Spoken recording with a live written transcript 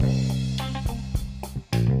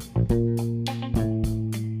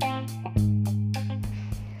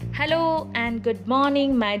and good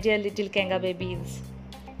morning, my dear little Kanga babies.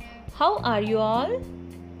 How are you all?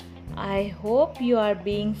 I hope you are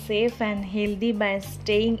being safe and healthy by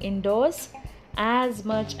staying indoors as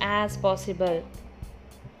much as possible.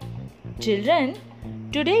 Children,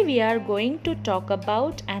 today we are going to talk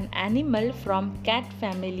about an animal from cat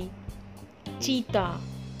family, cheetah.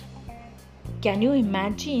 Can you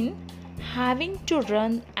imagine having to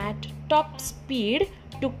run at top speed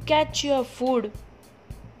to catch your food?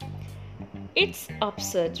 It's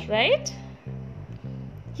absurd, right?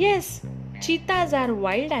 Yes, cheetahs are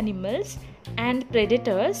wild animals and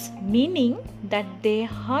predators, meaning that they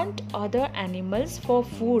hunt other animals for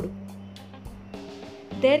food.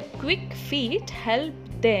 Their quick feet help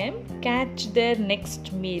them catch their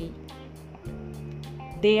next meal.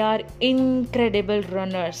 They are incredible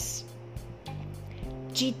runners.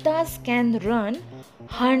 Cheetahs can run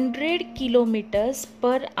 100 kilometers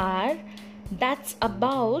per hour. That's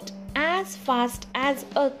about as fast as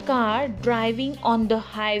a car driving on the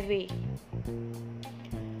highway.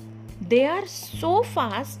 They are so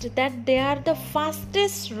fast that they are the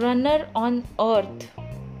fastest runner on earth.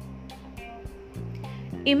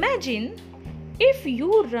 Imagine if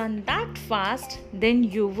you run that fast, then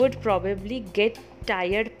you would probably get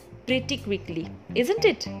tired pretty quickly, isn't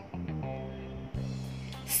it?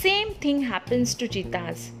 Same thing happens to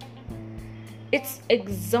cheetahs. It's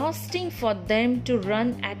exhausting for them to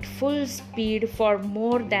run at full speed for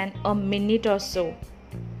more than a minute or so.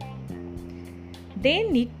 They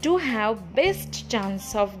need to have best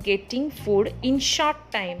chance of getting food in short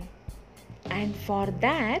time. And for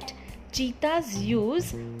that, cheetahs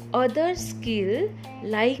use other skill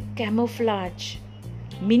like camouflage,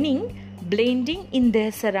 meaning blending in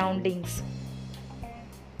their surroundings.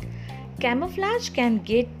 Camouflage can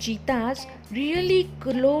get cheetahs really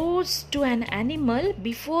close to an animal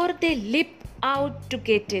before they leap out to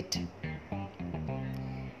get it.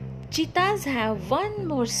 Cheetahs have one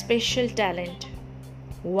more special talent.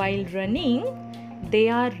 While running, they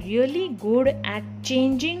are really good at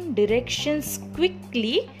changing directions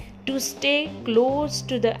quickly to stay close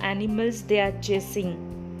to the animals they are chasing.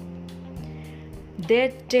 Their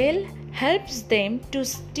tail helps them to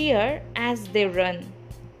steer as they run.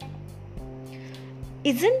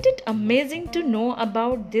 Isn't it amazing to know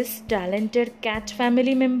about this talented cat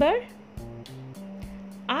family member?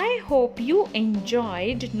 I hope you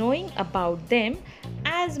enjoyed knowing about them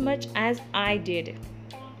as much as I did.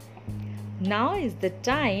 Now is the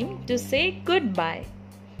time to say goodbye.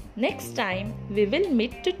 Next time we will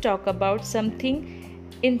meet to talk about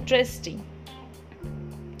something interesting.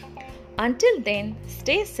 Until then,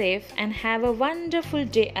 stay safe and have a wonderful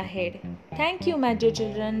day ahead. Thank you, my dear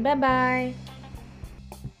children. Bye-bye.